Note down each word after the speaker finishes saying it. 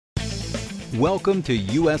Welcome to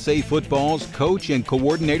USA Football's Coach and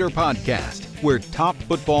Coordinator Podcast, where top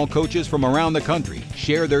football coaches from around the country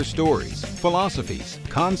share their stories, philosophies,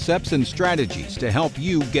 concepts, and strategies to help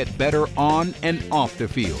you get better on and off the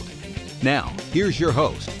field. Now, here's your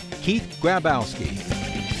host, Keith Grabowski.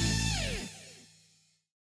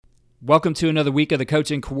 Welcome to another week of the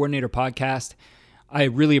Coach and Coordinator Podcast. I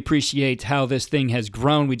really appreciate how this thing has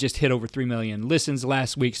grown. We just hit over 3 million listens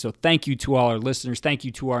last week, so thank you to all our listeners. Thank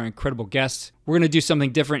you to our incredible guests. We're going to do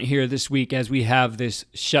something different here this week as we have this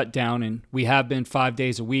shutdown, and we have been 5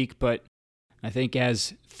 days a week, but I think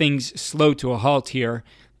as things slow to a halt here,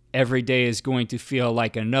 every day is going to feel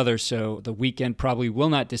like another, so the weekend probably will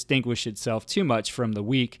not distinguish itself too much from the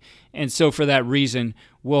week. And so for that reason,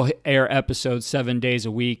 we'll air episodes 7 days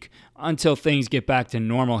a week until things get back to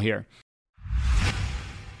normal here.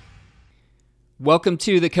 Welcome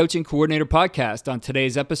to the Coach and Coordinator Podcast. On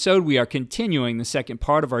today's episode, we are continuing the second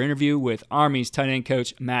part of our interview with Army's tight end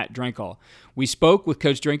coach, Matt Drinkle. We spoke with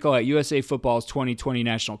Coach Drinkle at USA Football's 2020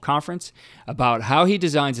 National Conference about how he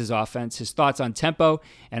designs his offense, his thoughts on tempo,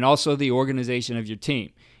 and also the organization of your team.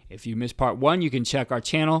 If you missed part one, you can check our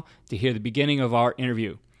channel to hear the beginning of our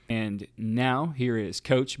interview. And now, here is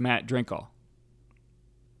Coach Matt Drinkle.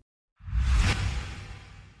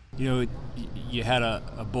 You know, you had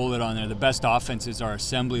a bullet on there. The best offenses are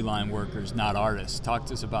assembly line workers, not artists. Talk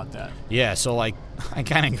to us about that. Yeah, so I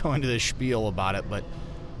kind of go into this spiel about it, but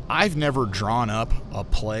I've never drawn up a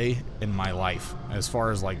play in my life as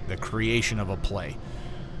far as the creation of a play.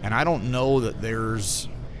 And I don't know that there's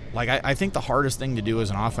I think the hardest thing to do as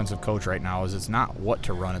an offensive coach right now is it's not what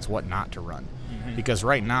to run, it's what not to run. Mm-hmm. Because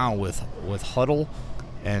right now with Huddle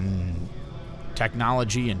and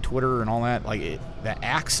technology and Twitter and all that, the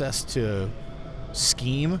access to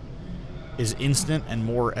scheme is instant and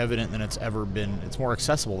more evident than it's ever been. It's more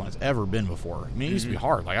accessible than it's ever been before. I mean, it used to be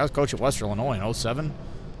hard. I was coaching at Western Illinois in 2007.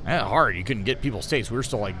 Hard. You couldn't get people's tapes. We were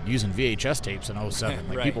still using VHS tapes in 2007.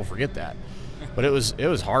 Right. People forget that. But it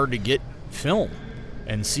was hard to get film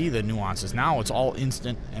and see the nuances. Now it's all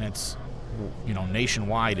instant and it's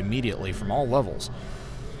nationwide immediately from all levels.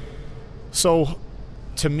 So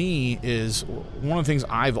to me, is one of the things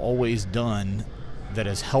I've always done that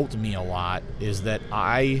has helped me a lot is that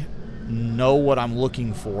I know what I'm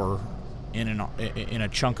looking for in a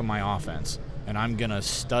chunk of my offense, and I'm going to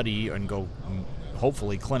study and go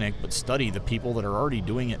hopefully clinic, but study the people that are already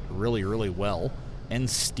doing it really, really well and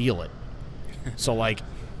steal it. So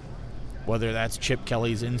whether that's Chip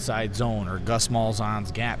Kelly's inside zone or Gus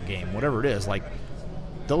Malzahn's gap game, whatever it is,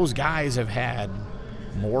 those guys have had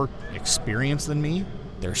more experience than me.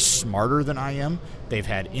 They're smarter than I am. They've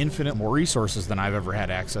had infinite more resources than I've ever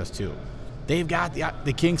had access to. They've got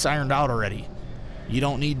the kinks ironed out already. You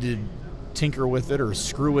don't need to tinker with it or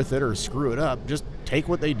screw it up. Just take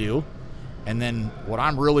what they do. And then what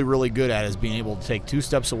I'm really, really good at is being able to take 2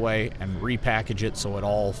 steps away and repackage it so it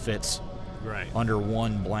all fits under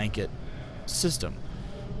one blanket system.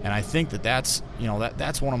 And I think that's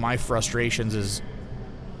one of my frustrations is,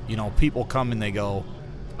 people come and they go,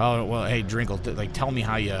 oh, well, hey, Drinkle,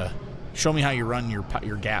 show me how you run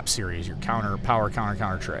your gap series, your power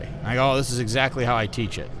counter tray. And I go, oh, this is exactly how I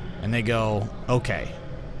teach it. And they go, okay.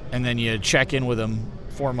 And then you check in with them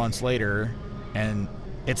 4 months later, and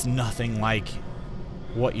it's nothing like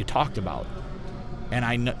what you talked about. And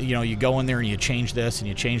I know, you go in there and you change this and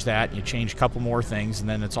you change that and you change a couple more things, and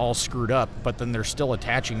then it's all screwed up, but then they're still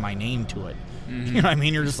attaching my name to it. Mm-hmm. You know what I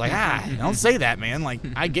mean? You're just don't say that, man.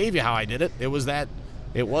 I gave you how I did it. It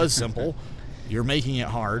was simple. You're making it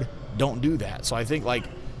hard. Don't do that. So I think,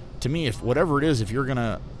 to me, if whatever it is,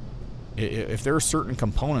 if there are certain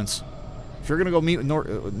components, if you're going to go meet with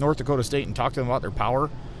North Dakota State and talk to them about their power,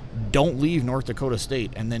 don't leave North Dakota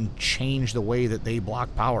State and then change the way that they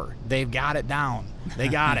block power. They've got it down. They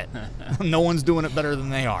got it. No one's doing it better than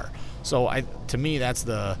they are. So to me, that's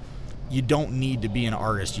you don't need to be an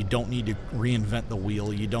artist. You don't need to reinvent the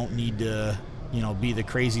wheel. You don't need to be the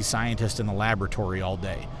crazy scientist in the laboratory all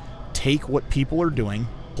day. Take what people are doing,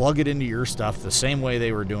 plug it into your stuff the same way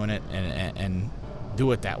they were doing it, and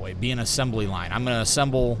do it that way. Be an assembly line. I'm going to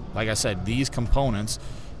assemble, like I said, these components.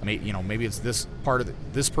 Maybe it's this part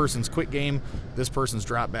of this person's quick game, this person's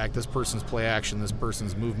drop back, this person's play action, this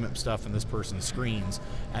person's movement stuff, and this person's screens.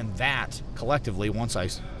 And that, collectively, once I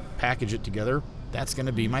package it together, that's going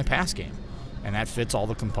to be my pass game. And that fits all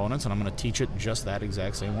the components, and I'm going to teach it just that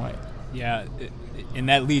exact same way. Yeah, and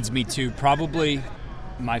that leads me to probably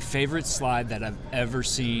my favorite slide that I've ever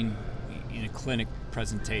seen in a clinic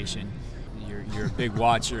presentation. You're a big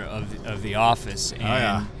watcher of The Office,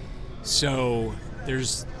 and so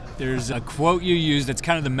there's a quote you use that's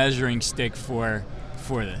kind of the measuring stick for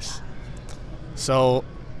this. So,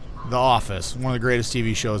 The Office, one of the greatest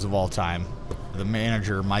TV shows of all time. The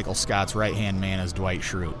manager, Michael Scott's right-hand man, is Dwight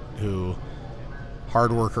Schrute, who,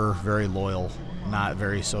 hard worker, very loyal, not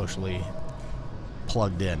very socially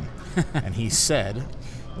plugged in. And he said,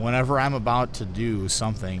 whenever I'm about to do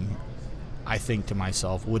something, I think to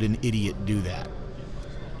myself, would an idiot do that?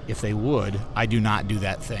 If they would, I do not do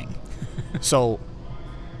that thing. So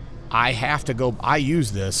I have to go, I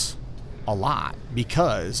use this a lot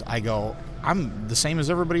because I go, I'm the same as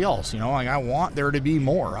everybody else, like I want there to be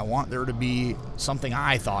more. I want there to be something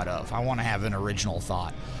I thought of. I want to have an original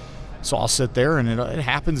thought. So I'll sit there, and it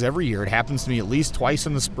happens every year. It happens to me at least twice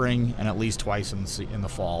in the spring and at least twice in the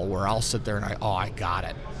fall, where I'll sit there and I got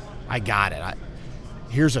it.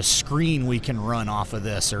 Here's a screen we can run off of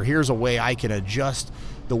this, or here's a way I can adjust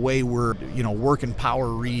the way we're, working power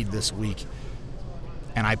read this week.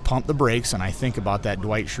 And I pump the brakes, and I think about that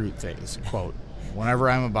Dwight Schrute quote. Whenever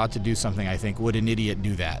I'm about to do something, I think, would an idiot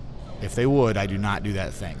do that? If they would, I do not do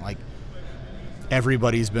that thing. Like,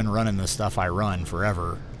 everybody's been running the stuff I run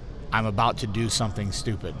forever. I'm about to do something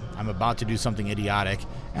stupid. I'm about to do something idiotic,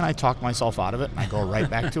 and I talk myself out of it, and I go right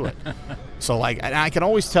back to it. So, and I can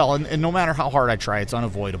always tell, and no matter how hard I try, it's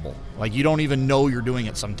unavoidable. Like, you don't even know you're doing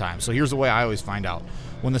it sometimes. So here's the way I always find out.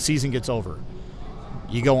 When the season gets over,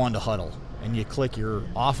 you go on to Huddle, and you click your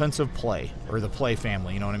offensive play, or the play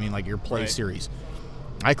family, you know what I mean, like your play series.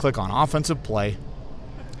 I click on offensive play,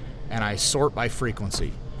 and I sort by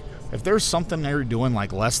frequency. If there's something they're doing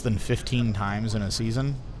like less than 15 times in a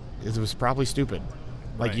season, it was probably stupid.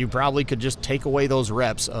 Like, you probably could just take away those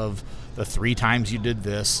reps of the 3 times you did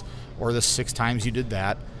this or the 6 times you did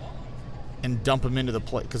that and dump them into the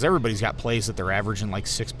play. Because everybody's got plays that they're averaging like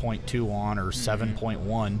 6.2 on or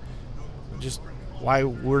 7.1. Just why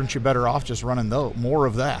weren't you better off just running more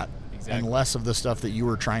of that and less of the stuff that you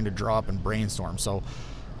were trying to draw up and brainstorm? So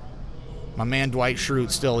my man Dwight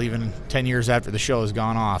Schrute, still even 10 years after the show has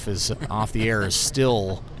gone off the air, is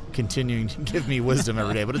still continuing to give me wisdom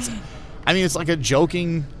every day. But it's like a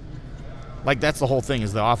joking, like, that's the whole thing,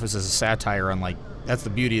 is The Office is a satire on, like, that's the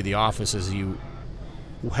beauty of The Office, is you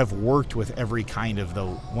have worked with every kind of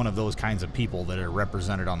one of those kinds of people that are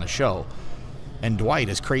represented on the show. And Dwight,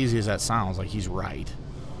 as crazy as that sounds, like, he's right.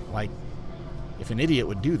 Like, if an idiot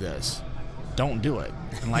would do this, don't do it.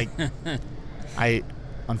 And, like,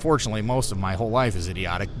 unfortunately, most of my whole life is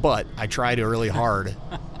idiotic, but I try really hard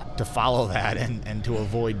to follow that and to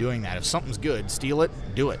avoid doing that. If something's good, steal it,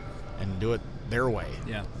 do it, and do it their way.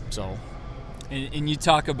 Yeah. So. And you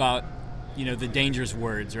talk about, the dangerous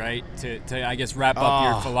words, right? To I guess, wrap up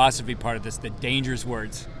your philosophy part of this, the dangerous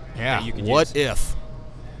words. Yeah. You can what if?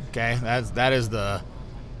 Okay, that is the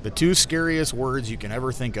 2 scariest words you can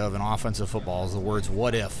ever think of in offensive football is the words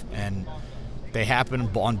 "what if," and they happen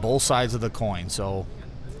on both sides of the coin. So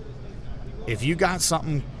if you got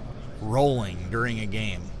something rolling during a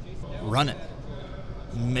game, run it.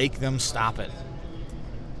 Make them stop it.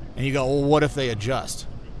 And you go, well, what if they adjust?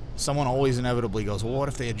 Someone always inevitably goes, well, what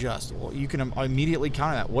if they adjust? Well, you can immediately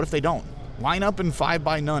counter that. What if they don't? Line up in 5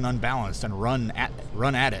 by none unbalanced and run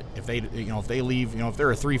at it. If they leave, if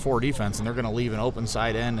they're a 3-4 defense and they're going to leave an open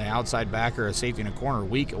side end, an outside backer, a safety in a corner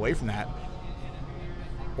weak away from that,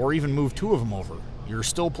 or even move 2 of them over, you're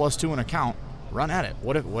still +2 in a count. Run at it.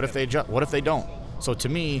 What if they adjust? What if they don't? So to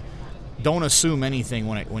me, don't assume anything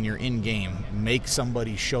when you're in game. Make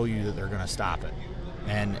somebody show you that they're going to stop it.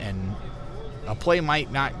 And a play might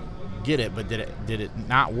not get it, but did it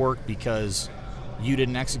not work because you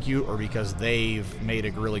didn't execute or because they've made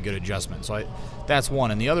a really good adjustment? So that's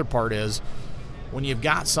one. And the other part is, when you've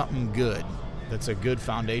got something good that's a good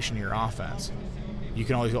foundation of your offense, you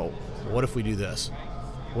can always go, what if we do this?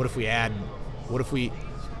 What if we add? What if we?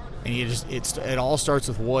 And it all starts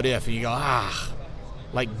with what if, and you go,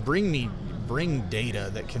 like, bring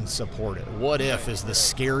data that can support it. What if is the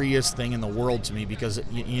scariest thing in the world to me, because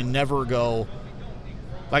you never go,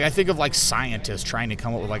 like, I think of, like, scientists trying to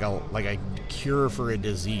come up with like a cure for a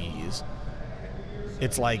disease.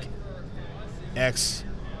 It's like X,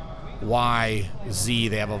 Y, Z.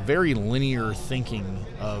 They have a very linear thinking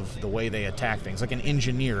of the way they attack things. Like an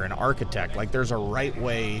engineer, an architect, like, there's a right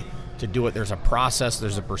way to do it. There's a process,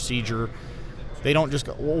 there's a procedure. They don't just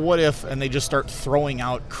go, well, what if, and they just start throwing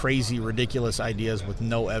out crazy, ridiculous ideas with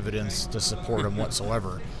no evidence to support them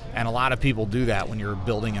whatsoever. And a lot of people do that when you're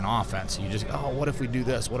building an offense. You just go, oh, what if we do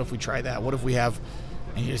this? What if we try that? What if we have,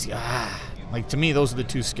 and you just go, Like, to me, those are the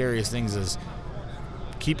 2 scariest things, is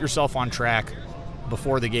keep yourself on track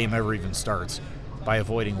before the game ever even starts by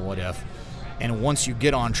avoiding what if. And once you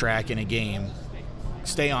get on track in a game,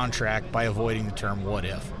 stay on track by avoiding the term what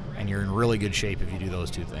if. And you're in really good shape if you do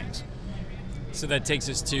those 2 things. So that takes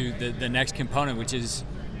us to the next component, which is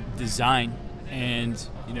design. And,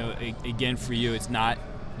 again, for you, you're not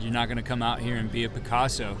going to come out here and be a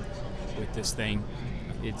Picasso with this thing.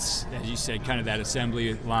 It's, as you said, kind of that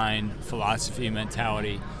assembly line philosophy,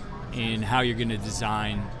 mentality, in how you're going to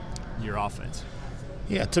design your offense.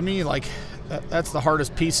 Yeah, to me, that's the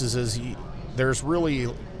hardest pieces there's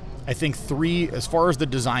really, I think, three, as far as the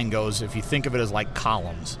design goes, if you think of it as like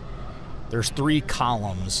columns, there's 3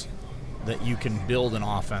 columns that you can build an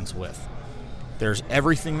offense with. There's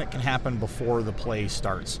everything that can happen before the play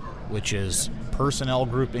starts, which is personnel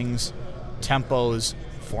groupings, tempos,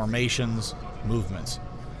 formations, movements.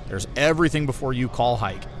 There's everything before you call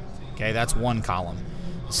hike. Okay, that's one column.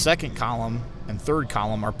 The second column and third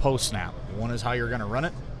column are post-snap. One is how you're going to run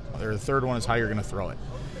it. The third one is how you're going to throw it.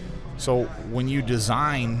 So when you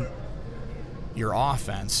design your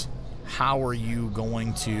offense, how are you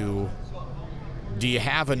going to – do you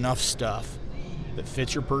have enough stuff that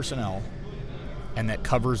fits your personnel and that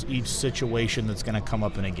covers each situation that's going to come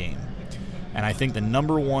up in a game? And I think the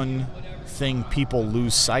number one thing people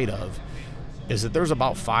lose sight of is that there's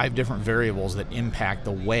about 5 different variables that impact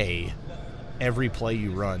the way every play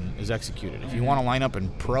you run is executed. If you want to line up in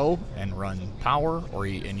pro and run power,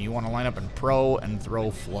 and you want to line up in pro and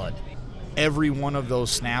throw flood, every one of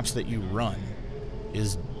those snaps that you run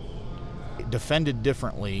is defended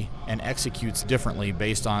differently and executes differently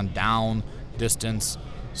based on down, distance,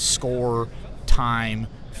 score, time,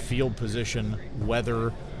 field position,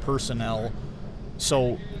 weather, personnel.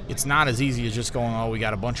 So it's not as easy as just going, we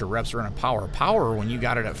got a bunch of reps running power. Power, when you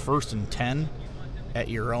got it at 1st and 10 at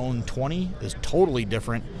your own 20, is totally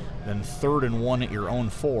different than 3rd and 1 at your own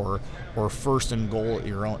 4 or 1st and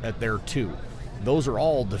goal at their 2. Those are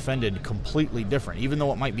all defended completely different. Even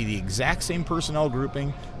though it might be the exact same personnel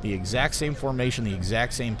grouping, the exact same formation, the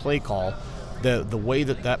exact same play call, the way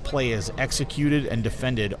that play is executed and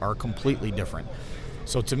defended are completely different.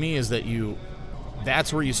 So to me is that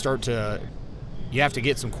that's where you start to, you have to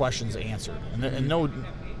get some questions answered. And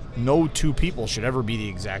no 2 people should ever be the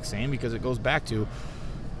exact same, because it goes back to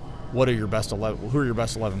who are your best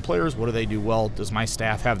 11 players? What do they do well? Does my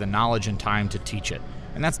staff have the knowledge and time to teach it?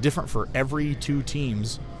 And that's different for every 2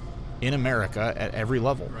 teams in America at every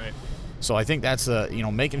level. Right. So I think that's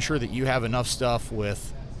making sure that you have enough stuff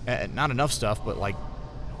with not enough stuff, but like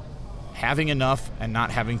having enough and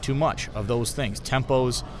not having too much of those things.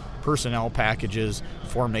 Tempos, personnel packages,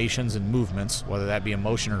 formations, and movements, whether that be a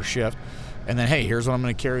motion or shift. And then, hey, here's what I'm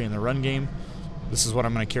going to carry in the run game. This is what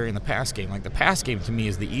I'm going to carry in the pass game. Like, the pass game to me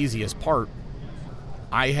is the easiest part.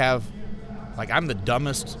 I'm the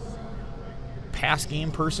dumbest pass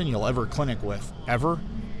game person you'll ever clinic with, ever.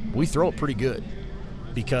 We throw it pretty good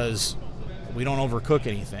because we don't overcook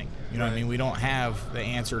anything. You know what I mean? We don't have the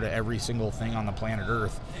answer to every single thing on the planet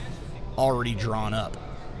Earth already drawn up.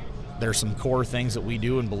 There's some core things that we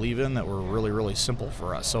do and believe in that were really, really simple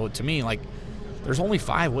for us. So to me, there's only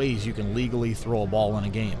 5 ways you can legally throw a ball in a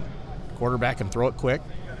game. Quarterback can throw it quick.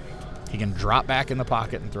 He can drop back in the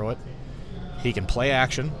pocket and throw it. He can play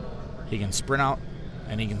action. He can sprint out,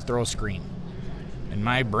 and he can throw a screen. In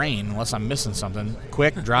my brain, unless I'm missing something,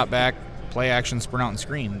 quick, drop back, play action, sprint out, and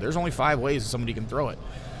screen. There's only 5 ways somebody can throw it.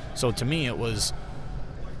 So to me, it was,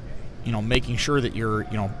 making sure that you're,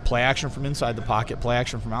 play action from inside the pocket, play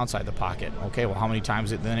action from outside the pocket. Okay, well, how many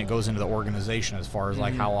times then it goes into the organization as far as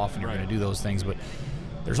how often you're going to do those things. But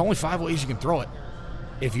there's only 5 ways you can throw it.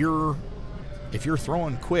 If you're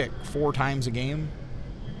throwing quick 4 times a game,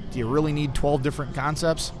 do you really need 12 different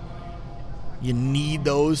concepts? You need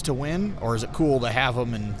those to win, or is it cool to have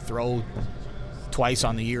them and throw twice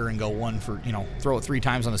on the year and go 1 for, throw it 3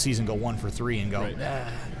 times on the season, go 1 for 3 and go,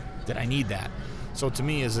 did I need that? So to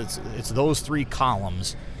me, it's those 3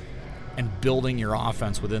 columns and building your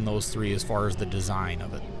offense within those 3 as far as the design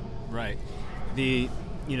of it. Right. You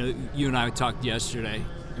and I talked yesterday,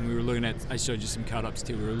 and we were looking at, I showed you some cut-ups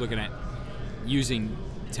too, we were looking at using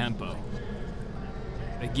tempo.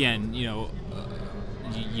 Again, you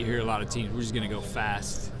hear a lot of teams, we're just going to go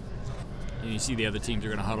fast. And you see the other teams are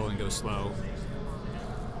going to huddle and go slow.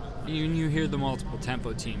 You hear the multiple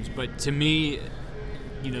tempo teams. But to me,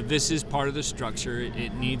 this is part of the structure.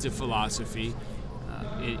 It needs a philosophy.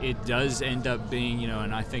 It does end up being,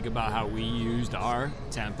 and I think about how we used our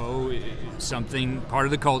tempo, something, part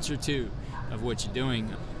of the culture too, of what you're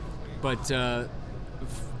doing. But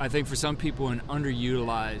I think for some people, an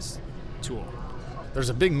underutilized tool. There's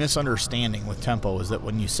a big misunderstanding with tempo is that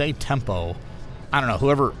when you say tempo, I don't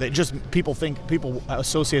know, people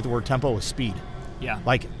associate the word tempo with speed. Yeah.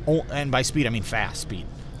 And by speed, I mean fast speed.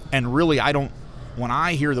 And really, I don't when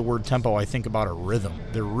I hear the word tempo, I think about a rhythm,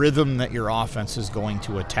 the rhythm that your offense is going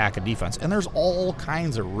to attack a defense. And there's all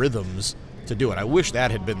kinds of rhythms to do it. I wish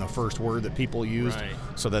that had been the first word that people used,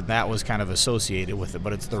 so that was kind of associated with it.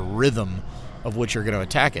 But it's the rhythm of which you're going to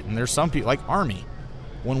attack it. And there's some people, like Army,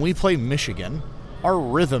 when we play Michigan, our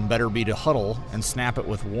rhythm better be to huddle and snap it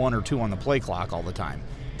with 1 or 2 on the play clock all the time.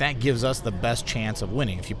 That gives us the best chance of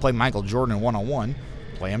winning. If you play Michael Jordan in one-on-one,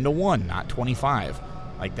 play him to 1, not 25.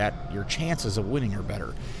 Like that, your chances of winning are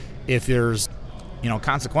better. If there's,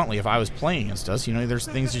 consequently, if I was playing against us, there's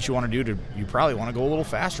things that you want to do you probably want to go a little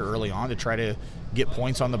faster early on to try to get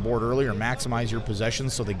points on the board early or maximize your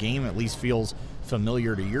possessions so the game at least feels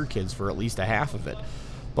familiar to your kids for at least a half of it.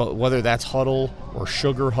 But whether that's huddle or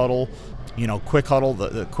sugar huddle, quick huddle,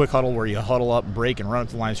 the quick huddle where you huddle up, break, and run up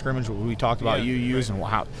to the line of scrimmage, what we talked about you use, and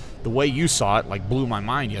how the way you saw it like blew my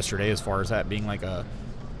mind yesterday as far as that being like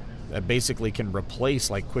that basically can replace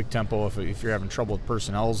like quick tempo if you're having trouble with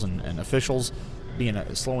personnels and officials being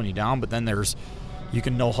slowing you down. But then you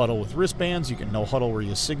can no huddle with wristbands, you can no huddle where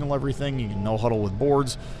you signal everything, you can no huddle with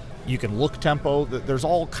boards. You can look tempo. There's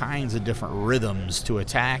all kinds of different rhythms to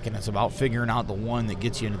attack, and it's about figuring out the one that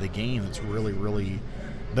gets you into the game that's really, really,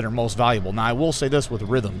 that are most valuable. Now, I will say this with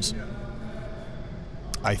rhythms.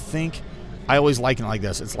 I think I always liken it like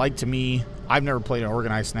this. It's like, to me, I've never played an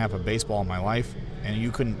organized snap of baseball in my life, and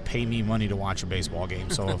you couldn't pay me money to watch a baseball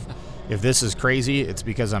game. So if this is crazy, it's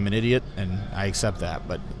because I'm an idiot, and I accept that.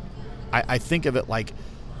 But I think of it like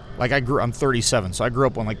I'm 37, so I grew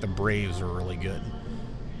up when like the Braves were really good.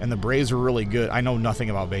 And the Braves were really good. I know nothing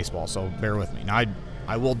about baseball, so bear with me. Now,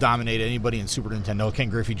 I will dominate anybody in Super Nintendo. Ken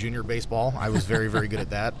Griffey Jr. baseball, I was very, very good at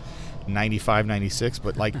that, 95, 96.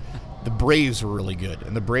 But, like, the Braves were really good.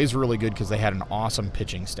 And the Braves were really good because they had an awesome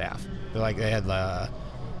pitching staff. They had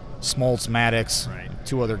Smoltz, Maddox,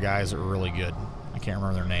 2 other guys that were really good. I can't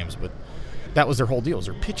remember their names, but that was their whole deal.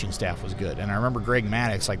 Their pitching staff was good. And I remember Greg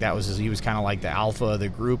Maddox, like, he was kind of like the alpha of the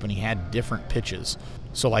group, and he had different pitches.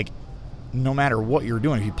 So, like, no matter what you're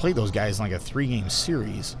doing, if you play those guys in like a 3-game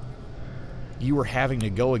series, you were having to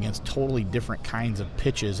go against totally different kinds of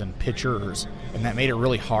pitches and pitchers, and that made it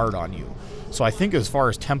really hard on you. So I think as far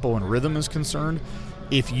as tempo and rhythm is concerned,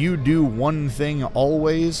 if you do one thing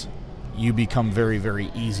always, you become very, very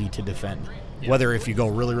easy to defend. Yeah. Whether if you go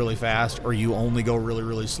really, really fast or you only go really,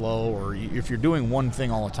 really slow, or if you're doing one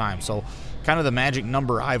thing all the time. So kind of the magic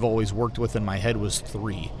number I've always worked with in my head was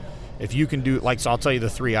 3. If you can do, so I'll tell you the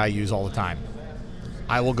 3 I use all the time.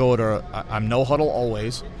 I will go I'm no huddle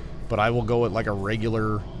always, but I will go at like a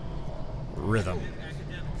regular rhythm.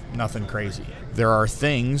 Nothing crazy. There are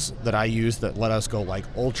things that I use that let us go like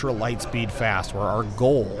ultra light speed fast, where our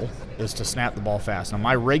goal is to snap the ball fast. Now,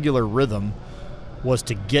 my regular rhythm was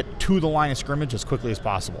to get to the line of scrimmage as quickly as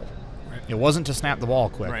possible. It wasn't to snap the ball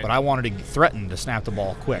quick, but I wanted to threaten to snap the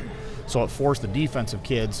ball quick. So it forced the defensive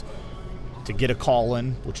kids to get a call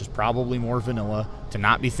in, which is probably more vanilla, to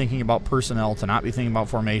not be thinking about personnel, to not be thinking about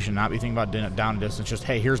formation, not be thinking about down distance. Just,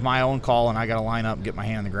 hey, here's my own call, and I got to line up, get my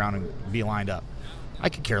hand on the ground, and be lined up. I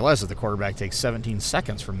could care less if the quarterback takes 17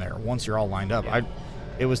 seconds from there once you're all lined up.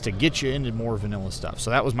 It was to get you into more vanilla stuff. So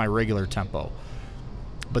that was my regular tempo.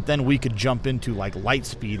 But then we could jump into like light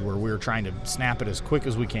speed, where we were trying to snap it as quick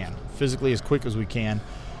as we can, physically as quick as we can.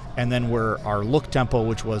 And then where our look tempo,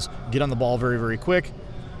 which was get on the ball very, very quick,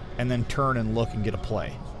 and then turn and look and get a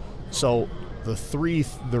play. So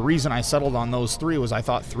the reason I settled on those 3 was I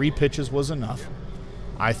thought 3 pitches was enough.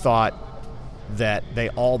 I thought that they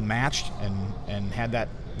all matched and had that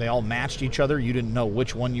they all matched each other. You didn't know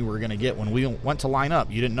which one you were going to get. When we went to line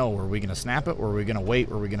up, you didn't know, were we going to snap it, or were we going to wait,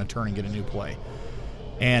 or were we going to turn and get a new play?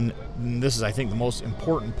 And this is, I think, the most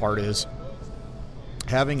important part is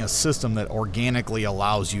having a system that organically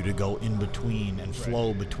allows you to go in between and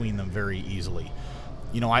flow between them very easily.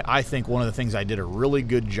 I think one of the things I did a really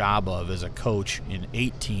good job of as a coach in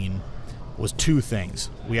 2018 was 2 things.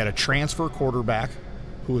 We had a transfer quarterback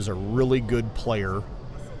who was a really good player,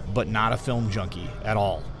 but not a film junkie at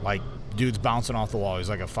all. Like, dude's bouncing off the wall. He's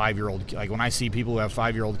like a 5-year-old. Like, when I see people who have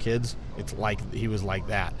 5-year-old kids, it's like he was like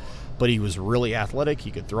that. But he was really athletic.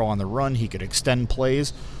 He could throw on the run. He could extend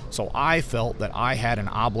plays. So I felt that I had an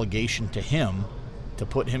obligation to him to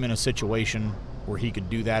put him in a situation where he could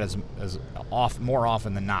do that more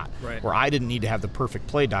often than not. Right. Where I didn't need to have the perfect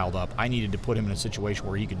play dialed up. I needed to put him in a situation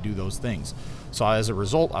where he could do those things. So as a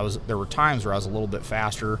result, there were times where I was a little bit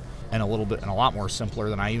faster and a lot more simpler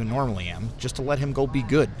than I even normally am, just to let him go be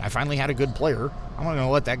good. I finally had a good player. I'm not going to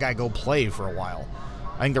let that guy go play for a while.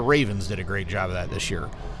 I think the Ravens did a great job of that this year.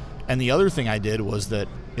 And the other thing I did was that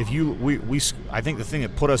I think the thing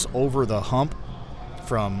that put us over the hump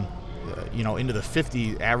from into the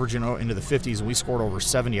 50, averaging into the 50s, and we scored over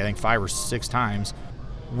 70, I think 5 or 6 times.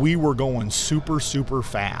 We were going super, super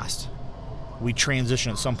fast. We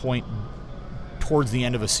transitioned at some point towards the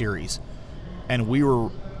end of a series, and we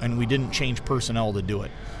didn't change personnel to do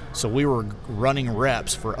it. So we were running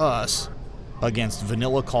reps for us against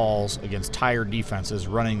vanilla calls, against tired defenses,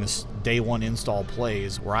 running this day one install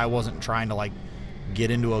plays where I wasn't trying to like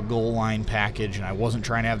get into a goal line package, and I wasn't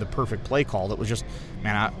trying to have the perfect play call. That was just,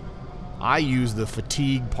 man, I use the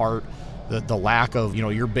fatigue part, the lack of,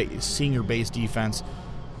 seeing your base defense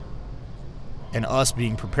and us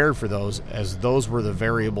being prepared for those, as those were the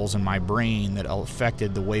variables in my brain that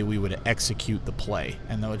affected the way we would execute the play.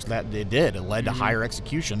 And it led to higher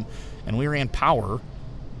execution, and we ran power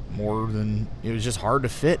more than, it was just hard to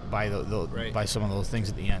fit by by some of those things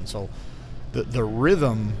at the end. So the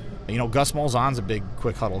rhythm, Gus Malzahn's a big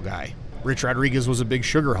quick huddle guy. Rich Rodriguez was a big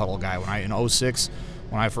sugar huddle guy. In 2006,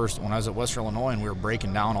 when I was at Western Illinois and we were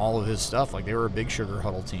breaking down all of his stuff, like they were a big sugar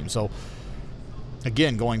huddle team. So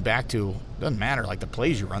again, going back to, doesn't matter, like the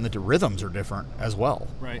plays you run, the rhythms are different as well.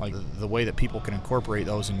 Right. Like the way that people can incorporate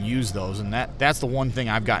those and use those. And that's the one thing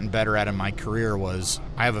I've gotten better at in my career was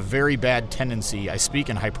I have a very bad tendency. I speak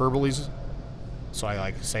in hyperboles. So I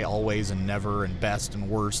like say always and never and best and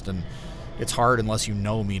worst. And it's hard unless you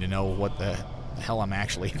know me to know what the hell I'm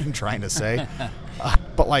actually trying to say.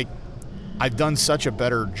 But like, I've done such a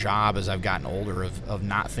better job as I've gotten older of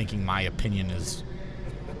not thinking my opinion is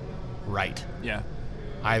right. Yeah.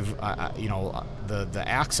 The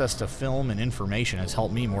access to film and information has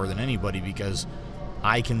helped me more than anybody, because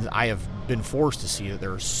I have been forced to see that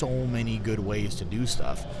there are so many good ways to do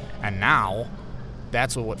stuff. And now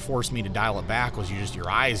that's what forced me to dial it back, was your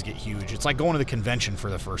eyes get huge. It's like going to the convention for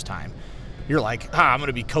the first time. You're like, I'm going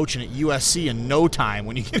to be coaching at USC in no time.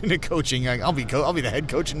 When you get into coaching, like, I'll be the head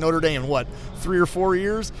coach in Notre Dame in 3 or 4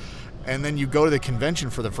 years? And then you go to the convention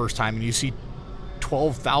for the first time and you see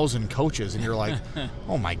 12,000 coaches, and you're like,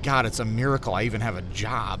 oh my God, it's a miracle I even have a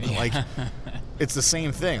job. Like, it's the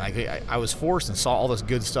same thing. Like, I was forced and saw all this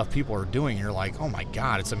good stuff people are doing, and you're like, oh my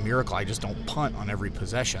God, it's a miracle I just don't punt on every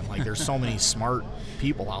possession. Like, there's so many smart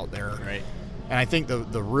people out there. Right. And I think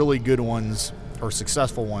the really good ones or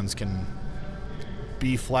successful ones can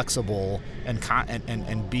be flexible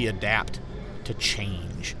and be adapt to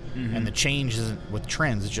change. Mm-hmm. And the change isn't with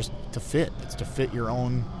trends, it's just to fit. It's to fit your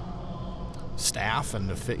own staff and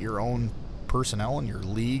to fit your own personnel and your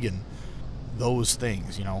league and those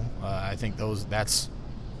things. I think that's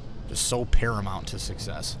just so paramount to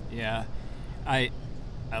success. Yeah, I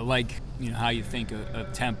like how you think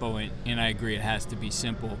of tempo, and I agree it has to be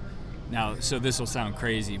simple. Now, so this will sound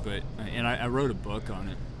crazy, but I wrote a book on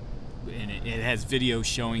it, and it has video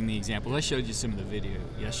showing the examples. I showed you some of the video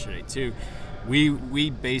yesterday too. We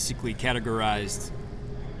basically categorized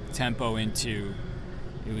tempo into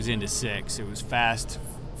 6. It was faster,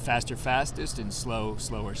 fastest, and slow,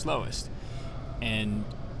 slower, slowest. And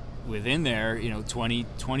within there, 20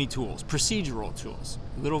 tools, procedural tools,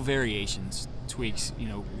 little variations, tweaks.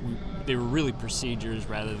 They were really procedures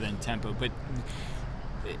rather than tempo. But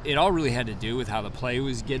it all really had to do with how the play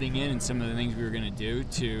was getting in and some of the things we were going to do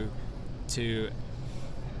to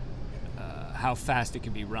how fast it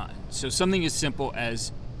could be run. So something as simple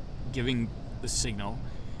as giving the signal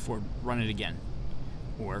for run it again,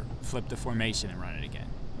 or flip the formation and run it again,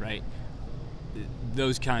 right?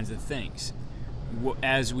 Those kinds of things.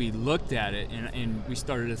 As we looked at it and we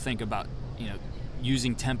started to think about,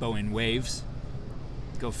 using tempo in waves,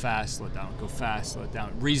 go fast, slow down, go fast, slow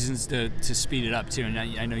down, reasons to speed it up too. And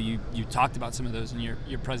I know you talked about some of those in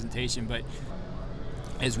your presentation, but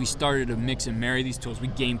as we started to mix and marry these tools, we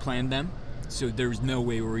game planned them. So there was no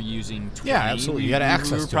way we were using 20. Yeah, absolutely. You got access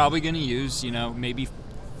to We were probably going to use, maybe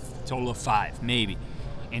a total of 5, maybe.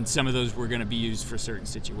 And some of those were going to be used for certain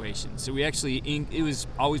situations. So we actually, it was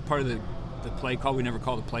always part of the play call. We never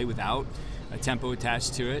called a play without a tempo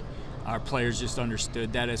attached to it. Our players just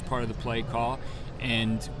understood that as part of the play call.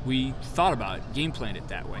 And we thought about it, game planned it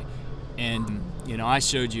that way. And, I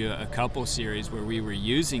showed you a couple series where we were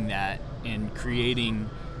using that and creating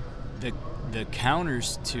the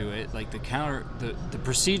counters to it, like the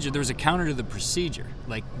procedure. There was a counter to the procedure,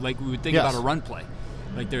 like we would think about a run play.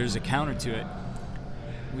 Like there's a counter to it,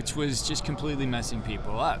 which was just completely messing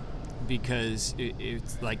people up, because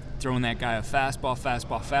it's like throwing that guy a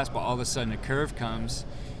fastball. All of a sudden a curve comes,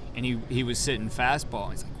 and he was sitting fastball.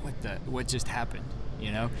 And he's like, what just happened?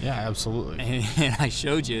 Yeah, absolutely. And I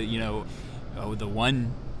showed you, the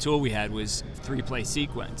one tool we had was 3-play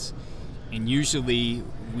sequence. And usually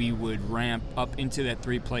we would ramp up into that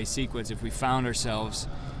 3-play sequence. If we found ourselves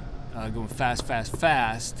going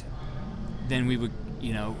fast, then we would,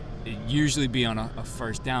 usually be on a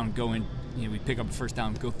first down, going, we pick up a first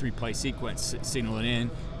down, go 3-play sequence, signal it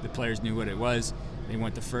in. The players knew what it was. They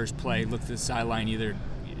went the first play, looked at the sideline, either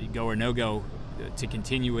go or no go to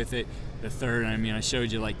continue with it. The third, I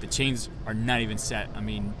showed you, like, the chains are not even set.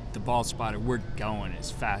 The ball spotted, we're going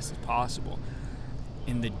as fast as possible.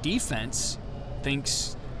 And the defense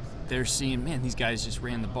thinks they're seeing, man, these guys just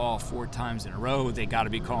ran the ball 4 times in a row. They got to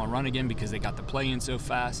be calling run again because they got the play in so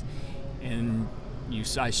fast. And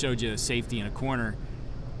I showed you a safety in a corner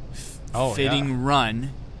fitting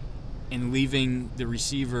run and leaving the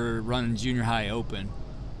receiver running junior high open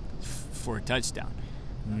for a touchdown.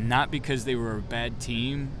 Not because they were a bad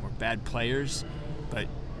team or bad players, but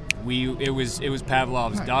it was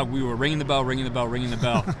Pavlov's dog. We were ringing the bell.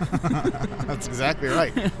 That's exactly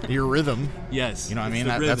right. Your rhythm. Yes.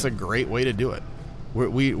 That's a great way to do it.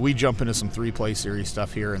 We jump into some 3-play series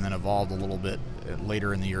stuff here, and then evolved a little bit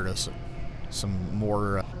later in the year to some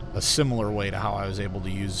more a similar way to how I was able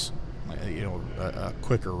to use a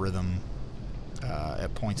quicker rhythm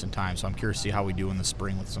at points in time. So I'm curious to see how we do in the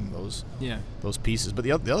spring with some of those pieces. But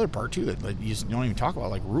the other part too that you just don't even talk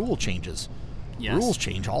about, like rule changes. Yes. Rules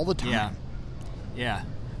change all the time. Yeah.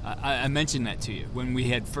 I mentioned that to you when we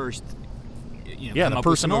had first come the up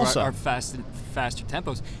personnel with some of our faster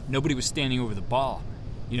tempos. Nobody was standing over the ball.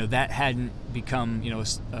 That hadn't become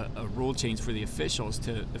a rule change for the officials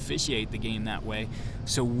to officiate the game that way,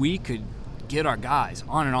 so we could get our guys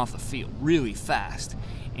on and off the field really fast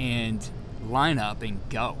and line up and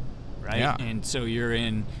go, right? Yeah. And so you're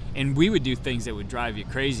in, and we would do things that would drive you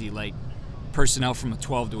crazy, like personnel from a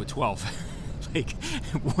 12 to a 12. Like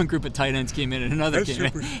one group of tight ends came in and another came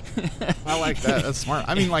in. I like that. That's smart.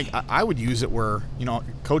 I would use it where,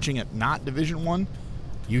 coaching at not Division I,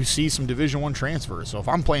 you see some Division I transfers. So if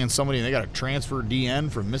I'm playing somebody and they got a transfer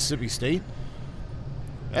DN from Mississippi State,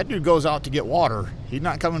 that dude goes out to get water. He's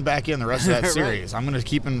not coming back in the rest of that series. Right. I'm going to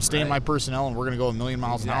keep him stay in my personnel, and we're going to go a million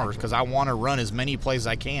miles an hour because I want to run as many plays as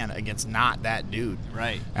I can against not that dude.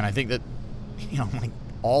 Right. And I think that,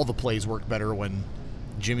 all the plays work better when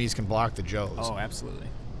Jimmy's can block the Joes. Oh, absolutely.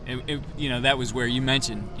 That was where you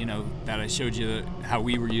mentioned, that I showed you how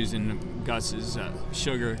we were using Gus's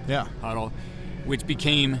sugar huddle, which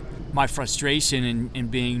became my frustration in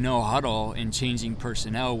being no huddle and changing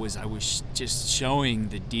personnel. Was I was just showing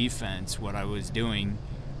the defense what I was doing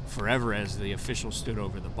forever as the official stood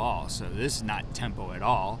over the ball. So this is not tempo at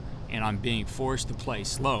all, and I'm being forced to play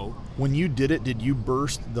slow. When you did it, did you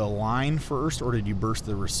burst the line first or did you burst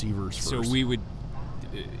the receivers first? So we would,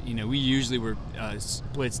 we usually were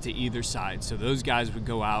splits to either side. So those guys would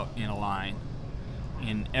go out in a line,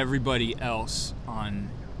 and everybody else on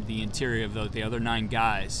the interior of the other 9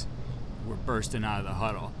 guys were bursting out of the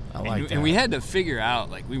huddle. And we had to figure out,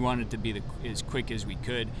 like, we wanted to be as quick as we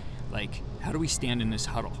could. Like, how do we stand in this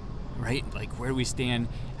huddle, right? Like, where do we stand?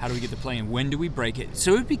 How do we get the play? And when do we break it?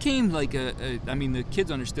 So it became like the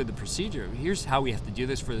kids understood the procedure. Here's how we have to do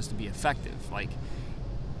this for this to be effective. Like,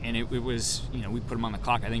 and it was, we put them on the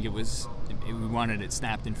clock. I think we wanted it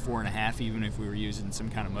snapped in 4.5, even if we were using some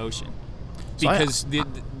kind of motion. Because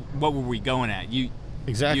what were we going at?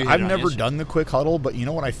 Exactly. I've never done the quick huddle, but you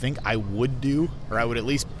know what I think I would do? Or I would at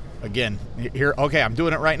least, again, here, okay, I'm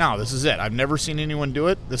doing it right now. This is it. I've never seen anyone do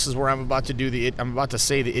it. This is where I'm about to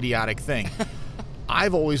say the idiotic thing.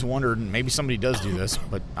 I've always wondered, and maybe somebody does do this,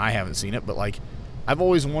 but I haven't seen it, but I've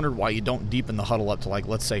always wondered why you don't deepen the huddle up to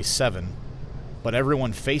let's say 7, but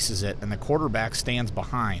everyone faces it and the quarterback stands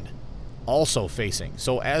behind, also facing.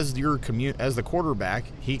 So as the quarterback,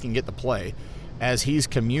 he can get the play. As he's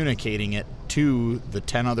communicating it to the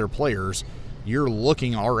 10 other players, you're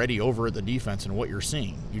looking already over at the defense and what you're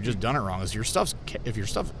seeing. You've just done it wrong.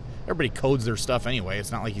 Everybody codes their stuff anyway.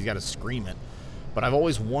 It's not like he's got to scream it. But I've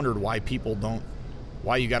always wondered why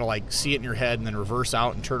you got to see it in your head and then reverse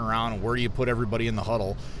out and turn around, and where do you put everybody in the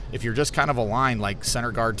huddle? If you're just kind of aligned like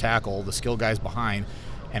center guard tackle, the skill guy's behind,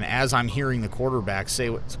 and as I'm hearing the quarterback say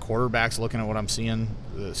what the quarterback's looking at what I'm seeing,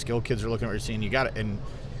 the skill kids are looking at what you're seeing, you got it. And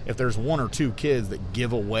if there's 1 or 2 kids that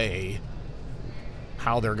give away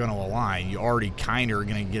how they're going to align, you already kind of are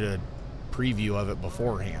going to get a preview of it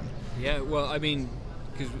beforehand. Yeah, well,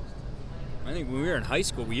 because I think when we were in high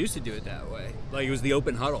school, we used to do it that way. Like, it was the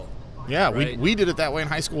open huddle. Yeah, right? we did it that way in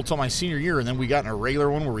high school until my senior year, and then we got in a regular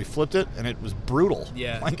one where we flipped it, and it was brutal.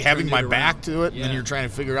 Yeah. Like having my back to it, and then you're trying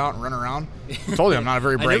to figure it out and run around. I told you I'm not a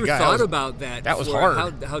very bright guy. I never thought about that. That was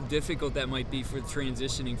hard. How difficult that might be for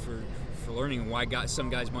transitioning for learning, and why some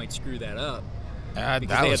guys might screw that up.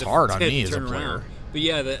 That was hard on me as a player. Around. But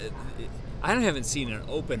yeah, I haven't seen an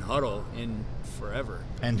open huddle in forever.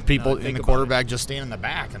 And people in the quarterback just stand in the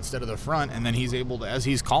back instead of the front, and then he's able to, as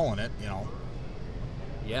he's calling it,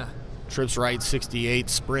 Yeah. Trips right, 68,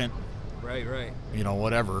 sprint. Right.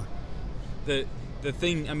 Whatever. The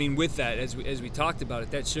thing, I mean, with that, as we talked about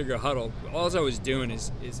it, that sugar huddle, all I was doing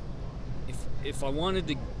is if I wanted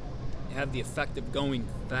to have the effect of going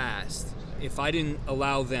fast, if I didn't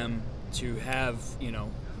allow them to have,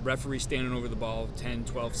 referee standing over the ball 10,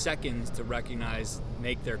 12 seconds to recognize,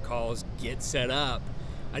 make their calls, get set up,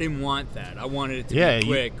 I didn't want that. I wanted it to be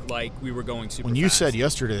quick, like we were going super fast. When you said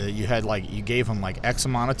yesterday that you had, you gave them, X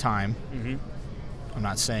amount of time, I'm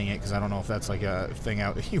not saying it because I don't know if that's a thing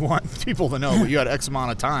you want people to know, but you had X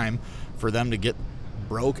amount of time for them to get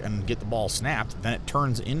broke and get the ball snapped. Then it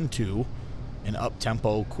turns into an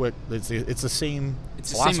up-tempo, quick. It's the same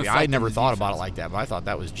philosophy. I never thought about it like that, but I thought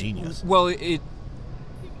that was genius. Well, the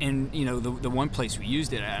one place we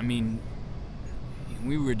used it, I mean,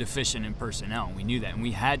 we were deficient in personnel, and we knew that, and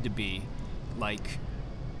we had to be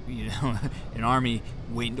an Army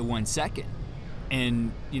waiting to 1 second.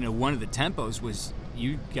 And, one of the tempos was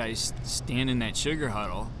you guys stand in that sugar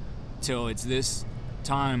huddle till it's this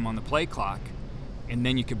time on the play clock, and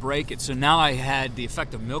then you could break it. So now I had the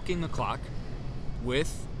effect of milking the clock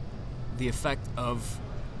with the effect of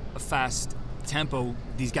a fast tempo.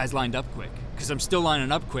 These guys lined up quick because I'm still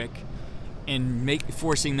lining up quick and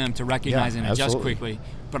forcing them to recognize and adjust quickly,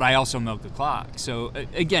 but I also milk the clock. So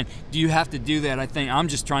again, do you have to do that? I think I'm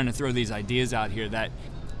just trying to throw these ideas out here that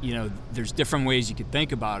there's different ways you could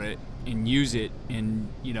think about it and use it. And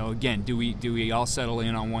again, do we all settle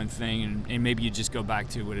in on one thing, and maybe you just go back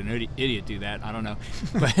to would an idiot do that? I don't know,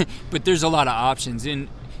 but there's a lot of options. And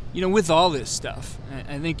with all this stuff,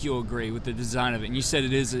 I think you'll agree with the design of it. And you said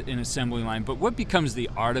it is an assembly line, but what becomes the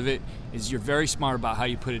art of it is you're very smart about how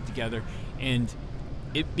you put it together, and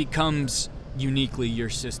it becomes uniquely your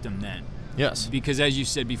system then. Yes. Because as you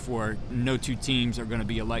said before, no two teams are going to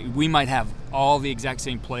be alike. We might have all the exact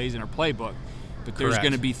same plays in our playbook, but there's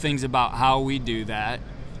going to be things about how we do that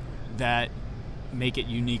make it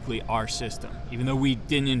uniquely our system, even though we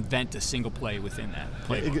didn't invent a single play within that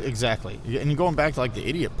playbook. Exactly. And going back to the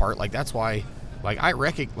idiot part, that's why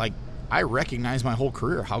I recognize my whole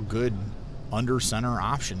career how good under center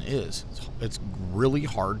option is. It's really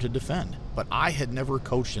hard to defend, but I had never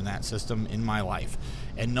coached in that system in my life,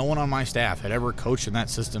 and no one on my staff had ever coached in that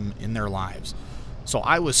system in their lives. So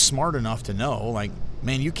I was smart enough to know,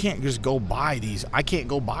 man, you can't just go buy these. I can't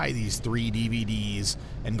go buy these 3 DVDs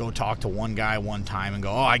and go talk to one guy one time and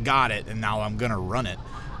go, oh, I got it, and now I'm going to run it.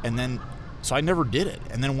 And then, so I never did it.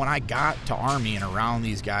 And then when I got to Army and around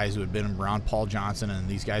these guys who had been around Paul Johnson, and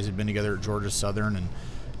these guys had been together at Georgia Southern,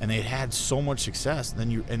 and they had so much success,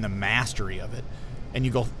 and the mastery of it, and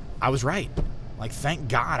you go, I was right. Thank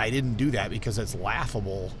God I didn't do that, because it's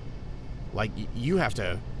laughable. You have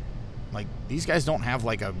to, these guys don't have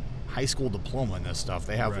a high school diploma in this stuff.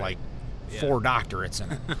 They have 4 doctorates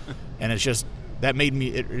in it. And it's just, that made me,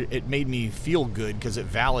 it made me feel good, because it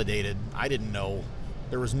validated. I didn't know,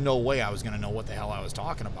 there was no way I was going to know what the hell I was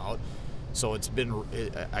talking about. So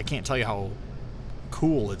I can't tell you how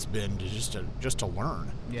cool it's been to just to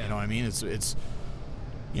learn. Yeah. You know what I mean? It's as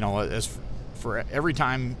for every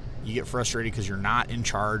time you get frustrated because you're not in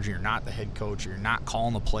charge, you're not the head coach, you're not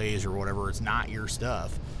calling the plays or whatever, it's not your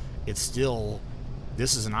stuff. It's still,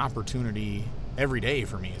 this is an opportunity every day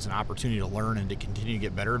for me. It's an opportunity to learn and to continue to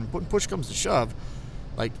get better. And when push comes to shove,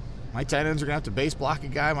 my tight ends are going to have to base block a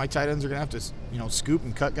guy. My tight ends are going to have to, scoop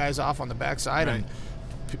and cut guys off on the backside, right,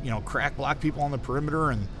 and, crack block people on the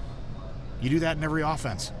perimeter. And you do that in every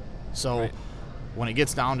offense. So right, when it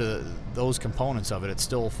gets down to those components of it, it's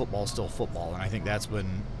still football. And I think that's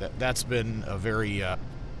been a very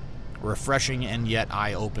refreshing and yet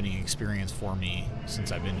eye-opening experience for me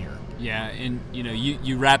since I've been here. Yeah, and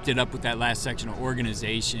you wrapped it up with that last section of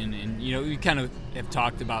organization, and we kind of have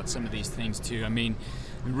talked about some of these things too. I mean,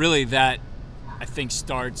 really that I think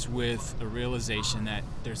starts with a realization that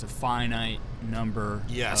there's a finite number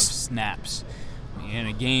of snaps in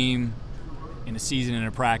a game, in a season, in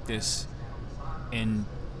a practice, and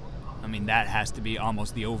I mean, that has to be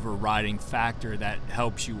almost the overriding factor that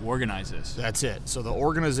helps you organize this. That's it. So the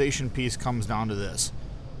organization piece comes down to this.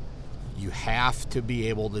 You have to be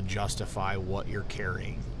able to justify what you're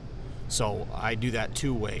carrying. So I do that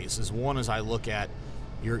 2 ways. One is I look at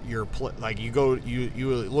you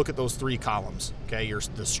look at those 3 columns, okay?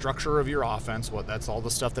 The structure of your offense, that's all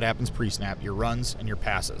the stuff that happens pre-snap, your runs and your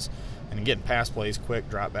passes. And again, pass plays, quick,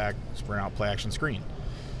 drop back, sprint out, play action, screen.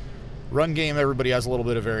 Run game, everybody has a little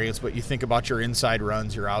bit of variance, but you think about your inside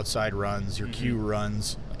runs, your outside runs, your Q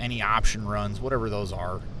runs, any option runs, whatever those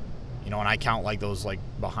are. And I count those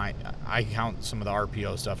behind. I count some of the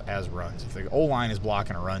RPO stuff as runs. If the O-line is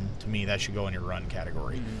blocking a run, to me, that should go in your run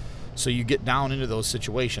category. Mm-hmm. So you get down into those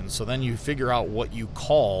situations. So then you figure out what you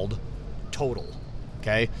called total,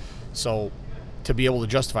 okay? So to be able to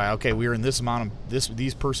justify, okay, we are in this amount of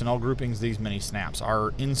these personnel groupings, these many snaps.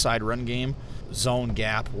 Our inside run game, zone,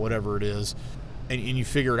 gap, whatever it is, and you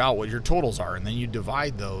figure it out what your totals are, and then you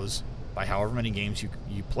divide those by however many games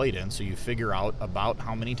you played in, so you figure out about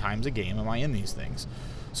how many times a game am I in these things.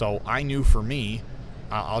 So I knew for me,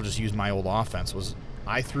 I'll just use my old offense, was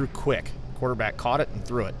I threw quick. Quarterback caught it and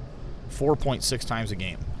threw it 4.6 times a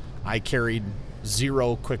game. I carried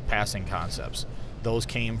 0 quick passing concepts. Those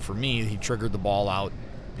came for me. He triggered the ball out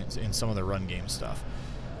in some of the run game stuff.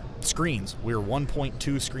 Screens. We were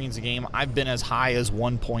 1.2 screens a game. I've been as high as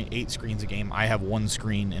 1.8 screens a game. I have 1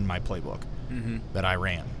 screen in my playbook that I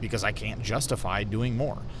ran because I can't justify doing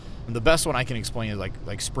more. And the best one I can explain is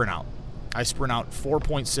like sprint out. I sprint out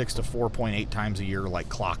 4.6 to 4.8 times a year like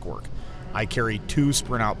clockwork. I carry 2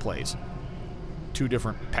 sprint out plays, 2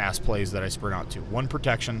 different pass plays that I sprint out to. 1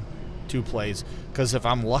 protection, 2 plays, because if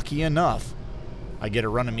I'm lucky enough, I get to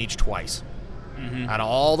run them each twice. Out of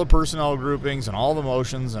all the personnel groupings and all the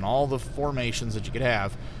motions and all the formations that you could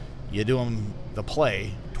have, you do them the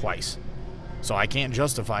play twice. So I can't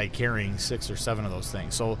justify carrying 6 or 7 of those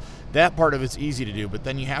things. So that part of it's easy to do, but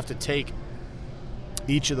then you have to take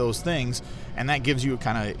each of those things, and that gives you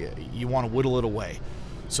you want to whittle it away.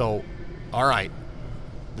 So, all right,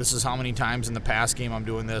 this is how many times in the pass game I'm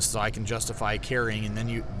doing this so I can justify carrying, and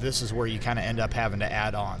then this is where you kind of end up having to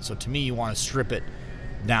add on. So to me, you want to strip it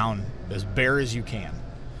down as bare as you can.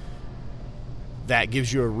 That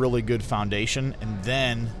gives you a really good foundation, and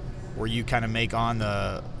then where you kind of make on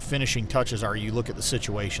the finishing touches are you look at the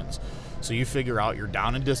situations. So you figure out your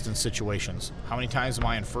down and distance situations. How many times am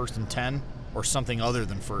I in 1st and 10 or something other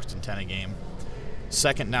than 1st and 10 a game?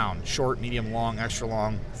 2nd down, short, medium, long, extra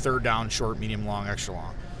long. 3rd down, short, medium, long, extra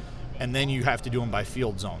long. And then you have to do them by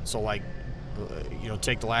field zone. So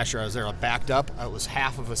take the last year I was there, I backed up. It was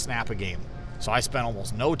half of a snap a game. So I spent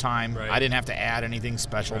almost no time. Right. I didn't have to add anything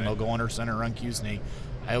special. Right. No go under center, run Q-sneak.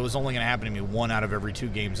 It was only going to happen to me 1 out of every 2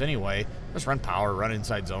 games anyway. Just run power, run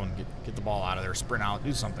inside zone, get the ball out of there, sprint out,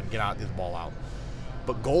 do something, get out, get the ball out.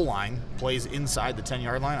 But goal line plays inside the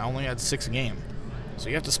 10-yard line. I only had 6 a game. So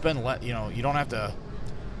you have to spend, you don't have to,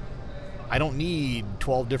 I don't need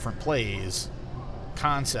 12 different plays,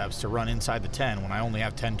 concepts to run inside the 10 when I only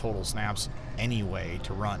have 10 total snaps anyway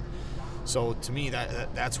to run. So to me,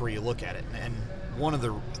 that's where you look at it. And one of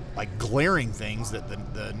the glaring things that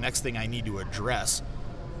the next thing I need to address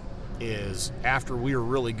is after we were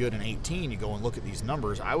really good in 18, you go and look at these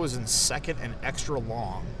numbers. I was in 2nd and extra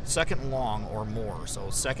long, 2nd and long or more, so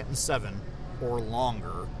 2nd and 7 or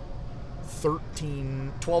longer,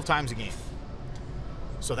 12 times a game.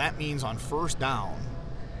 So that means on 1st down,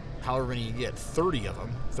 however many you get, 30 of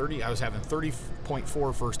them, I was having 30.4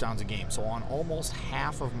 1st downs a game. So on almost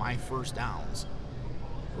half of my 1st downs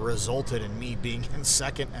resulted in me being in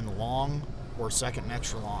 2nd and long or 2nd and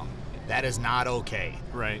extra long. That is not okay.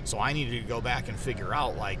 Right. So I needed to go back and figure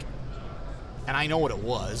out, and I know what it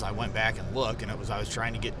was. I went back and looked, and I was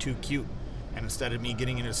trying to get too cute. And instead of me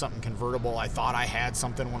getting into something convertible, I thought I had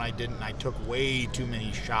something when I didn't. I took way too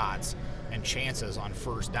many shots and chances on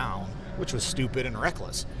 1st down, which was stupid and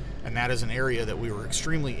reckless. And that is an area that we were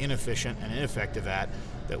extremely inefficient and ineffective at,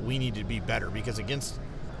 that we need to be better. Because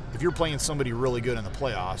if you're playing somebody really good in the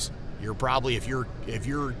playoffs, you're probably, if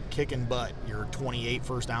you're kicking butt, you're 28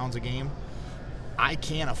 1st downs a game. I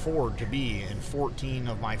can't afford to be in 14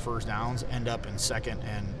 of my 1st downs, end up in 2nd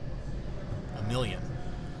and a million.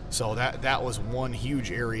 So that was one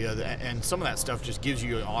huge area, and some of that stuff just gives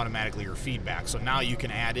you automatically your feedback. So now you can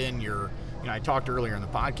add in I talked earlier in the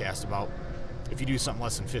podcast about if you do something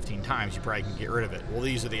less than 15 times, you probably can get rid of it. Well,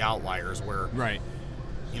 these are the outliers where, right,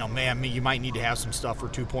 you might need to have some stuff for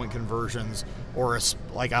 2-point conversions or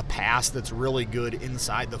a pass that's really good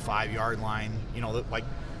inside the 5-yard line,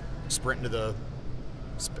 sprint into the,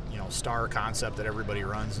 star concept that everybody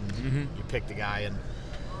runs, and you pick the guy and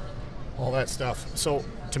all that stuff. So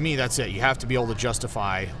to me, that's it. You have to be able to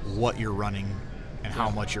justify what you're running and how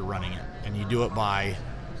much you're running it. And you do it by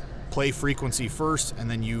play frequency first, and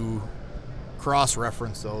then you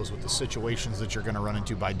cross-reference those with the situations that you're going to run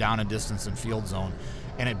into by down and distance and field zone.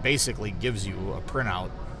 And it basically gives you a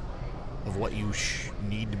printout of what you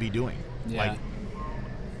need to be doing. Yeah.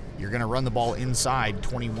 You're going to run the ball inside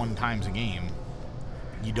 21 times a game.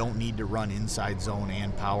 You don't need to run inside zone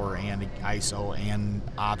and power and ISO and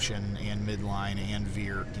option and midline and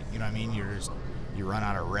veer. You know what I mean? You run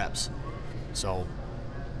out of reps. So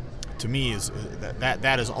to me, that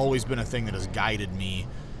has always been a thing that has guided me,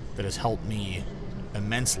 that has helped me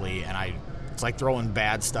immensely. And It's like throwing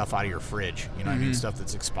bad stuff out of your fridge. You know what I mean? Stuff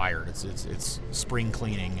that's expired. It's spring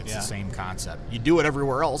cleaning. It's the same concept. You do it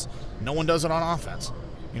everywhere else. No one does it on offense.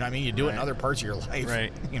 You know what I mean? You do it in other parts of your life.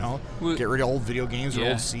 Right. You know, get rid of old video games or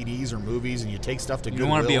old CDs or movies, and you take stuff to Goodwill. You don't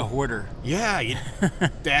want to be a hoarder. Yeah,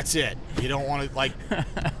 that's it. You don't want to, like,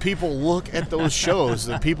 people look at those shows,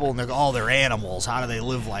 the people, and they go, oh, they're animals. How do they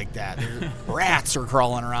live like that? Rats are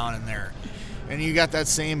crawling around in there. And you got that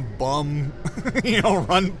same bum,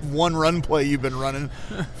 one run play you've been running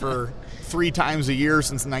for 3 times a year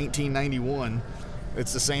since 1991.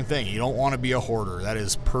 It's the same thing. You don't want to be a hoarder. That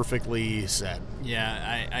is perfectly said.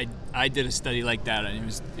 Yeah, I did a study like that, and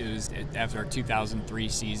it was after our 2003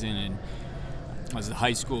 season, and I was the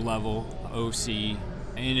high school level OC.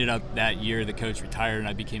 I ended up that year, the coach retired, and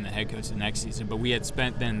I became the head coach the next season. But we had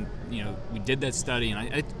spent then, we did that study, and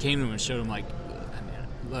I came to him and showed him, like,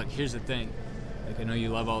 look, here's the thing. Like, I know you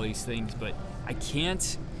love all these things, but I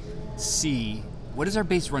can't see what is our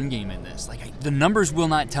base run game in this. Like, the numbers will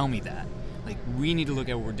not tell me that. Like, we need to look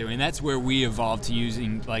at what we're doing. That's where we evolved to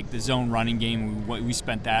using, like, the zone running game. We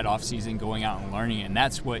spent that off season going out and learning it. And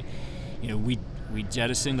that's what, we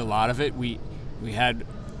jettisoned a lot of it. We had,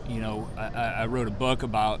 I wrote a book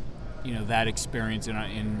about, that experience in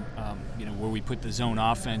where we put the zone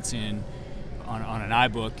offense in on an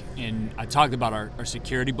iBook. And I talked about our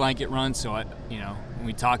security blanket run. So,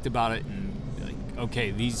 we talked about it and, like, okay,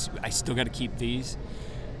 these, I still got to keep these.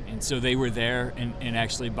 And so they were there, and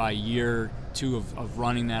actually by year 2 of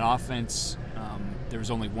running that offense, there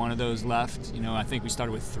was only 1 of those left. I think we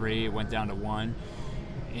started with 3, it went down to 1.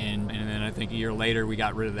 And then I think a year later we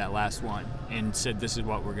got rid of that last one and said this is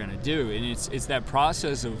what we're going to do. And it's that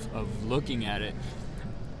process of looking at it,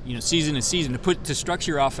 season to season, to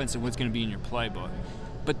structure your offense and what's going to be in your playbook.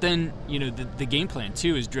 But then, the game plan,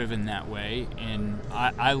 too, is driven that way. And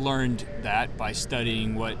I learned that by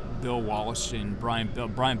studying what Bill Walsh and Brian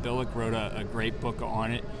Billick wrote a great book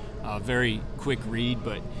on it, a very quick read,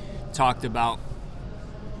 but talked about,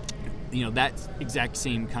 that exact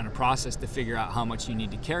same kind of process to figure out how much you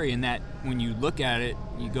need to carry. And that when you look at it,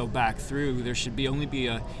 you go back through, there should only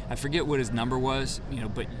be I forget what his number was,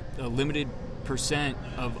 but a limited percent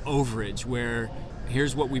of overage where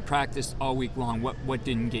here's what we practiced all week long, what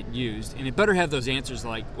didn't get used. And it better have those answers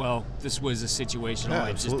like, well, this was a situational,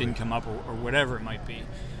 it just didn't come up or whatever it might be.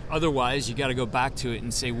 Otherwise, you got to go back to it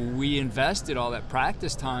and say, well, we invested all that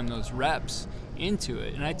practice time, those reps, into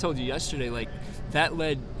it. And I told you yesterday, like, that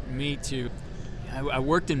led me to, I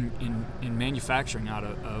worked in manufacturing out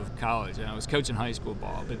of college, and I was coaching high school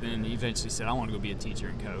ball, but then eventually said, I want to go be a teacher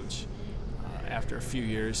and coach after a few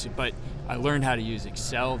years. But I learned how to use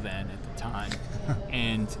Excel then at the time.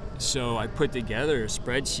 And so I put together a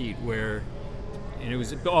spreadsheet and it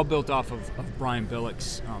was all built off of Brian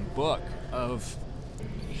Billick's book of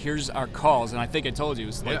here's our calls. And I think I told you it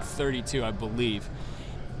was like 32, I believe.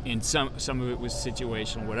 And some of it was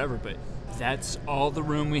situational, whatever, but that's all the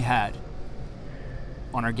room we had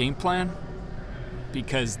on our game plan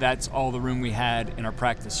because that's all the room we had in our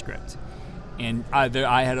practice script. And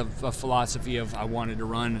I had a philosophy of I wanted to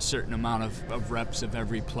run a certain amount of reps of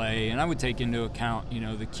every play, and I would take into account,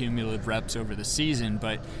 the cumulative reps over the season,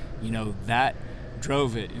 but, that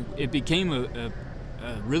drove it. It became a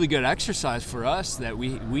really good exercise for us that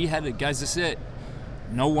we had to, guys, this is it.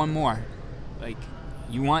 No one more. Like,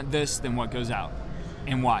 you want this, then what goes out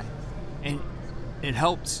and why? And it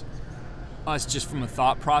helped us just from a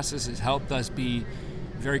thought process. It helped us be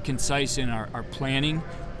very concise in our planning,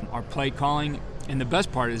 our play calling, and the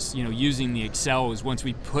best part is, using the Excel is once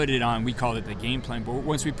we put it on, we called it the game plan board.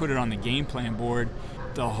 Once we put it on the game plan board,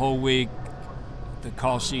 the whole week, the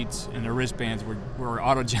call sheets and the wristbands were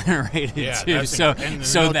auto-generated too. So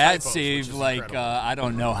no that typos, saved I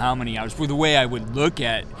don't know how many hours. For the way I would look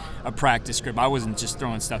at a practice script, I wasn't just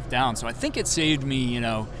throwing stuff down. So I think it saved me,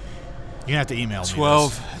 You have to email me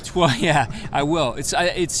 12, yeah, I will.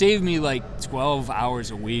 It saved me like 12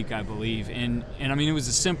 hours a week, I believe. And I mean, it was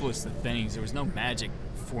the simplest of things. There was no magic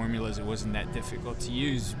formulas. It wasn't that difficult to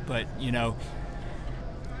use. But,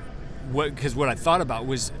 what I thought about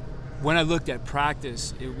was when I looked at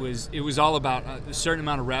practice, it was all about a certain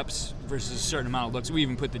amount of reps versus a certain amount of looks. We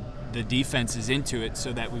even put the defenses into it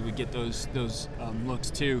so that we would get those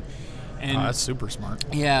looks too. And that's super smart.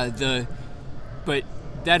 Yeah, but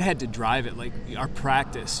that had to drive it, like our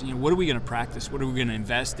practice. What are we going to practice? What are we going to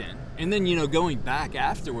invest in? And then, going back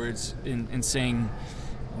afterwards and saying,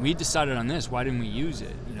 we decided on this. Why didn't we use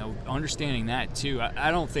it? Understanding that too. I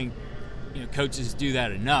don't think coaches do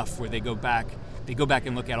that enough, where they go back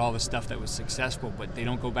and look at all the stuff that was successful, but they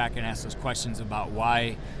don't go back and ask those questions about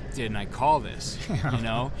why didn't I call this?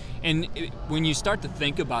 And when you start to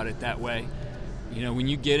think about it that way, when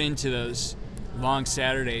you get into those long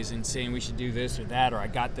Saturdays and saying we should do this or that, or I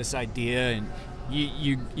got this idea, and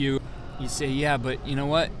you say, yeah, but you know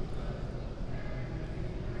what?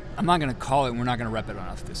 I'm not going to call it, and we're not going to rep it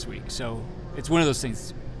enough this week. So it's one of those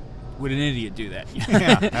things. Would an idiot do that?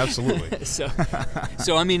 Yeah, absolutely.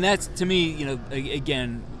 So I mean, that's, to me,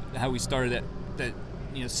 again, how we started that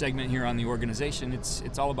segment here on the organization.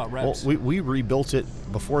 It's all about reps. Well, we rebuilt it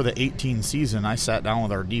before the 18 season. I sat down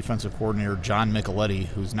with our defensive coordinator, John Micheletti,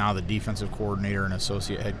 who's now the defensive coordinator and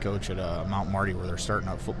associate head coach at Mount Marty, where they're starting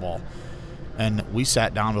out football. And we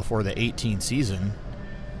sat down before the 18 season,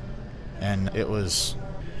 and it was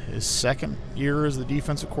his second year as the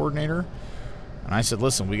defensive coordinator. And I said,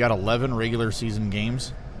 listen, we got 11 regular season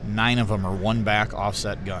games. 9 of them are one back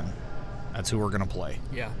offset gun. That's who we're going to play.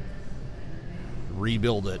 Yeah.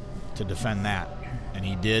 Rebuild it to defend that. And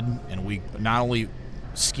he did. And we not only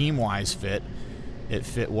scheme-wise it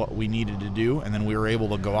fit what we needed to do. And then we were able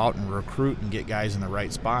to go out and recruit and get guys in the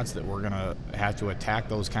right spots that we're going to have to attack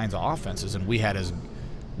those kinds of offenses. And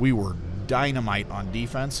we were dynamite on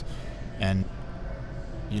defense. And,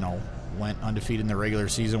 went undefeated in the regular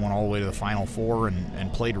season, went all the way to the Final Four,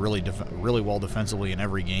 and played really well defensively in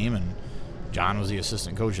every game. And John was the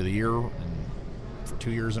assistant coach of the year for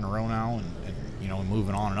 2 years in a row now, and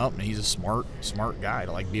moving on and up. And he's a smart guy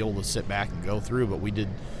to be able to sit back and go through. But we did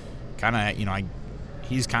kind of,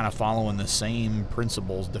 he's kind of following the same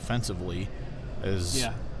principles defensively as,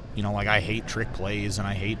 I hate trick plays, and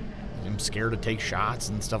I'm scared to take shots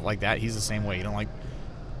and stuff like that. He's the same way. You don't like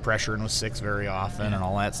pressuring with 6 very often and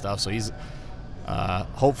all that stuff. So he's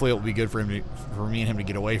hopefully it'll be good for me and him to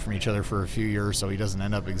get away from each other for a few years, so he doesn't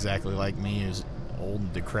end up exactly like me, who's old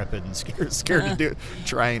and decrepit and scared to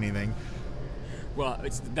try anything. Well,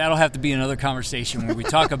 that'll have to be another conversation where we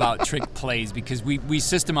talk about trick plays, because we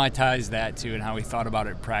systematize that too and how we thought about it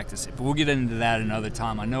in practice. But we'll get into that another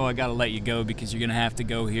time. I know I got to let you go because you're going to have to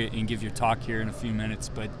go here and give your talk here in a few minutes,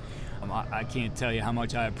 but I can't tell you how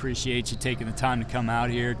much I appreciate you taking the time to come out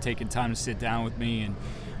here, taking time to sit down with me. And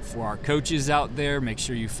for our coaches out there, make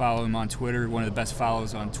sure you follow him on Twitter. One of the best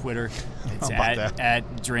follows on Twitter. It's at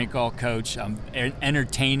DrinkAllCoach.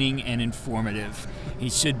 Entertaining and informative. He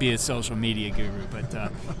should be a social media guru, but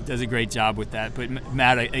does a great job with that. But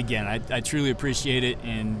Matt, again, I truly appreciate it,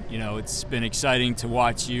 and it's been exciting to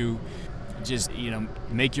watch you just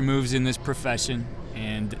make your moves in this profession,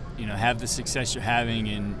 and have the success you're having,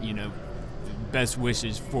 and best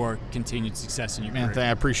wishes for continued success in your career. I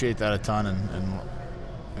appreciate that a ton, and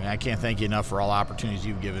I can't thank you enough for all the opportunities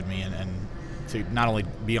you've given me, and to not only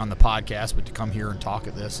be on the podcast, but to come here and talk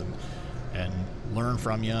at this and learn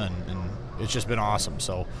from you, and it's just been awesome.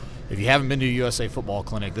 So if you haven't been to a USA Football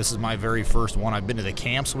Clinic, this is my very first one. I've been to the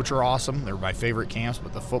camps, which are awesome. They're my favorite camps,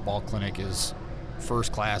 but the football clinic is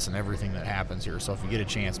first class in everything that happens here. So if you get a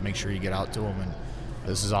chance, make sure you get out to them, and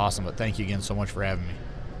this is awesome. But thank you again so much for having me.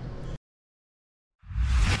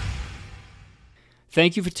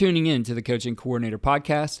 Thank you for tuning in to the Coaching Coordinator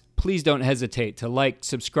Podcast. Please don't hesitate to like,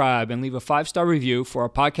 subscribe, and leave a 5-star review for our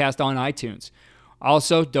podcast on iTunes.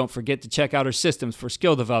 Also, don't forget to check out our systems for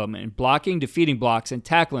skill development in blocking, defeating blocks, and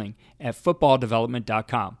tackling at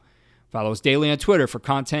footballdevelopment.com. Follow us daily on Twitter for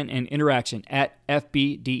content and interaction at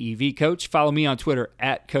FBDEVCoach. Follow me on Twitter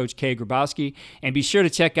at Coach K. Grabowski. And be sure to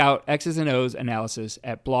check out X's and O's analysis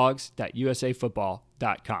at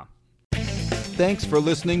blogs.usafootball.com. Thanks for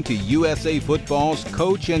listening to USA Football's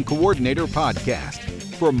Coach and Coordinator Podcast.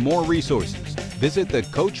 For more resources, visit the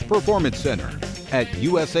Coach Performance Center at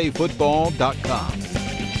usafootball.com.